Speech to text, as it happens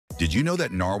Did you know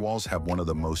that narwhals have one of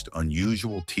the most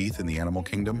unusual teeth in the animal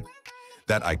kingdom?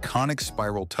 That iconic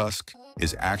spiral tusk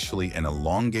is actually an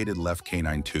elongated left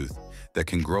canine tooth that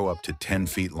can grow up to 10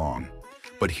 feet long.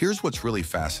 But here's what's really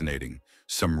fascinating.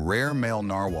 Some rare male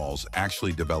narwhals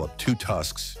actually develop two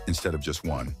tusks instead of just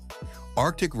one.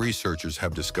 Arctic researchers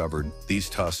have discovered these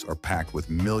tusks are packed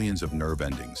with millions of nerve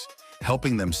endings,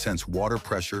 helping them sense water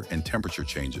pressure and temperature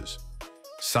changes.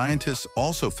 Scientists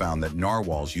also found that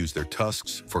narwhals use their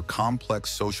tusks for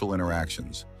complex social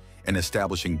interactions and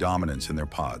establishing dominance in their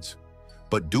pods.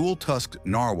 But dual-tusked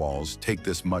narwhals take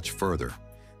this much further.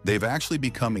 They've actually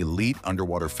become elite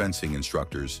underwater fencing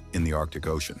instructors in the Arctic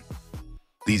Ocean.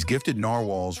 These gifted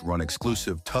narwhals run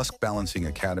exclusive tusk balancing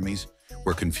academies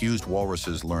where confused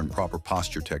walruses learn proper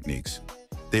posture techniques.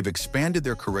 They've expanded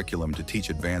their curriculum to teach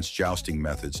advanced jousting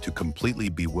methods to completely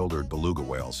bewildered beluga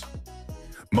whales.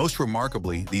 Most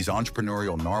remarkably, these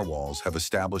entrepreneurial narwhals have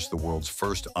established the world's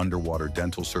first underwater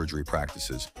dental surgery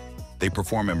practices. They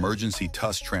perform emergency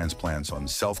tusk transplants on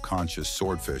self-conscious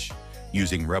swordfish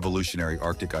using revolutionary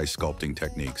Arctic ice sculpting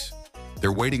techniques.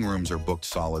 Their waiting rooms are booked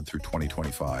solid through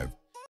 2025.